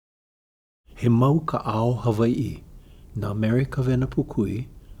He mau ka ao Hawaii, na America Vena Pukui,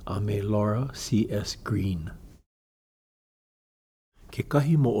 a me Laura C.S. Green.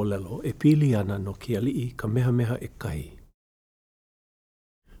 Kekahi moʻolelo e pili ana no ke aliʻi Kamehameha e kahi.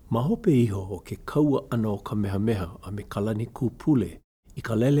 Ma hope iho o ke kaua ana o Kamehameha a me kalani kūpule I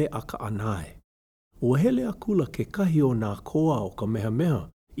ka lele a ka anae. Ua hele akula kekahi o nā koa o Kamehameha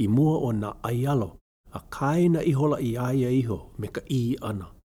I mua o nā aialo a kaina I hola I aia iho me ka I ana.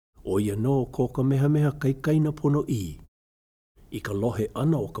 O ia no ko Kamehameha kaikaina pono I. I ka lohe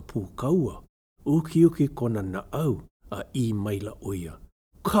ana o ka pūkaua, uki kona na au a I maila oia.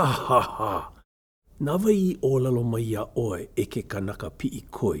 Kahaha! Nawa I ōlelo mai ia oe e ke kanaka pi'i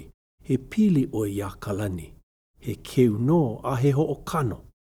koi, he pili o ia kalani, he keu no a he ho o kano.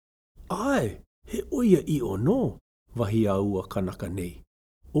 Ai, he oia I o no, wahi a ua kanaka nei.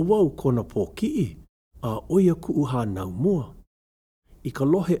 O wau kona pō ki'i, a oia ku'uha nau mua. I ka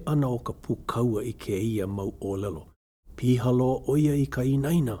lohe ana o ka pūkaua I ke ia mau ōlelo, pihaloa oia I ka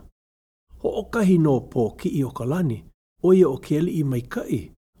inaina. Ho o kahi no pō ki'i o ka lani, oia o ke ali'i mai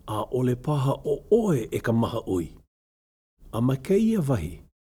kai, a ole paha o oe e ka maha ui. A mai ka ia wahi,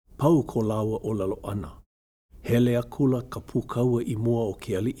 pau ko laua ōlelo ana. Hele a kula ka pūkaua I mua o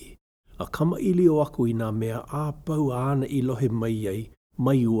ke ali'i, a kama ili o aku I nā mea a pau ana I lohe mai ai,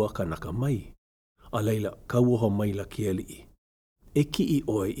 mai ua kanaka mai. A leila, ka uoho maila ke ali'i. E ki'i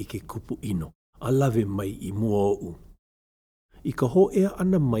oe I ke kupu ino, a lawe mai I mua o u. I ka ho ea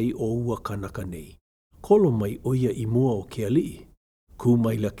ana mai o ua kanaka nei, kolo mai oia I mua o ke ali'i. Ku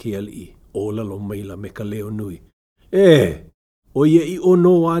maila ke ali'i, ōlelo maila me ka leo nui. Oia I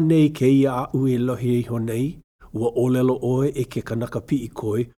ono a nei ke ia a ue lohe iho nei, ua ōlelo oe e ke kanaka pi'i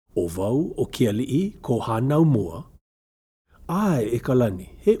koi, o wau o ke ali'i ko hānau mua. Ai e kalani,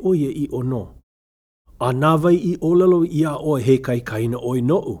 he oia I ono. A nāwai I ōlelo ia oe he kaikaina oi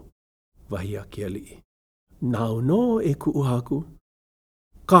no'u. Wahi a ke ali'i. Nau no e ku'uhaku.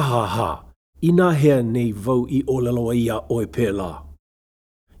 Kahaha, I nā hea nei vau I ōlelo a ia oe pēlā.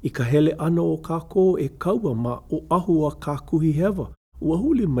 I ka hele ana o kāko e kaua ma o ahu a kākuhi hewa, ua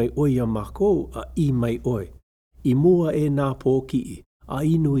huli mai oia mākou a I mai oe. I mua e nā pōki'i, a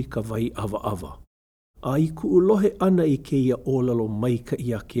inu I ka vai awa. A I ku'ulohe ana I ke ia ōlelo mai ka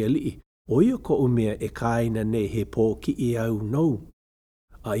ia ke ali'i, oia ko umea e kāina nei he pōki'i au nou.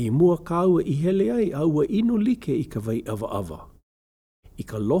 A I mua kāua I hele ai a ua inu like I ka vai awa. I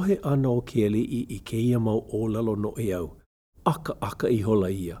ka lohe ana o ke ali'i I ke ia mau ōlelo no e au. Aka I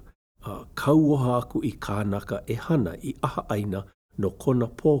hola ia, a kauoha aku I kānaka e hana I aha aina no kona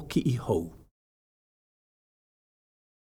pō ki I hou.